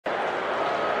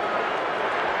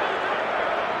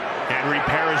Henry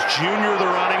Parrish Jr., the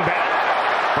running back,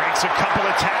 breaks a couple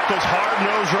of tackles,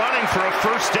 hard-nosed running for a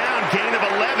first down, gain of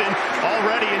 11,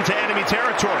 already into enemy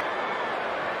territory.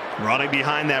 Running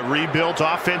behind that rebuilt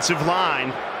offensive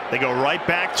line. They go right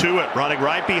back to it, running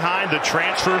right behind the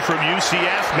transfer from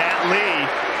UCF, Matt Lee.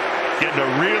 Getting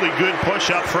a really good push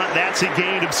up front. That's a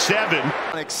gain of 7.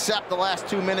 Except the last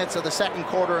 2 minutes of the second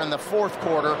quarter and the fourth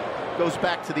quarter goes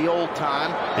back to the old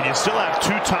time. And you still have 2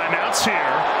 timeouts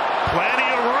here. Plenty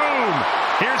of room.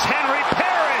 Here's Henry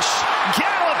Parrish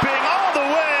galloping all the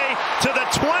way to the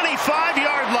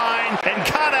 25-yard line and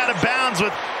caught out of bounds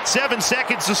with 7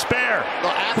 seconds to spare. The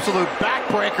absolute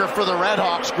backbreaker for the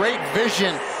Redhawks. Great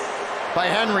vision by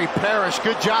Henry Parrish.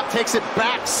 Good job. Takes it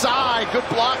backside. Good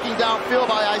blocking downfield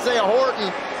by Isaiah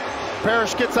Horton.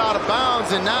 Parrish gets out of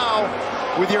bounds, and now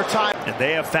with your time. And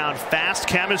they have found fast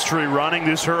chemistry running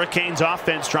this Hurricanes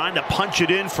offense, trying to punch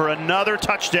it in for another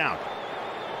touchdown.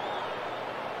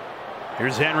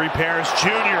 Here's Henry Parrish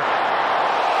Jr.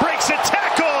 Breaks a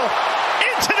tackle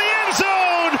into the end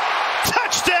zone.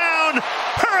 Touchdown,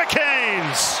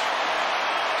 Hurricanes.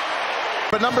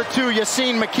 But number 2,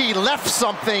 Yassine McKee left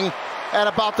something at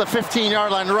about the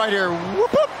 15-yard line right here.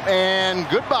 Whoop, whoop, and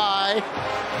goodbye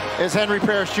as Henry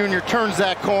Parrish Jr. turns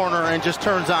that corner and just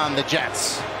turns on the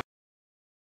Jets.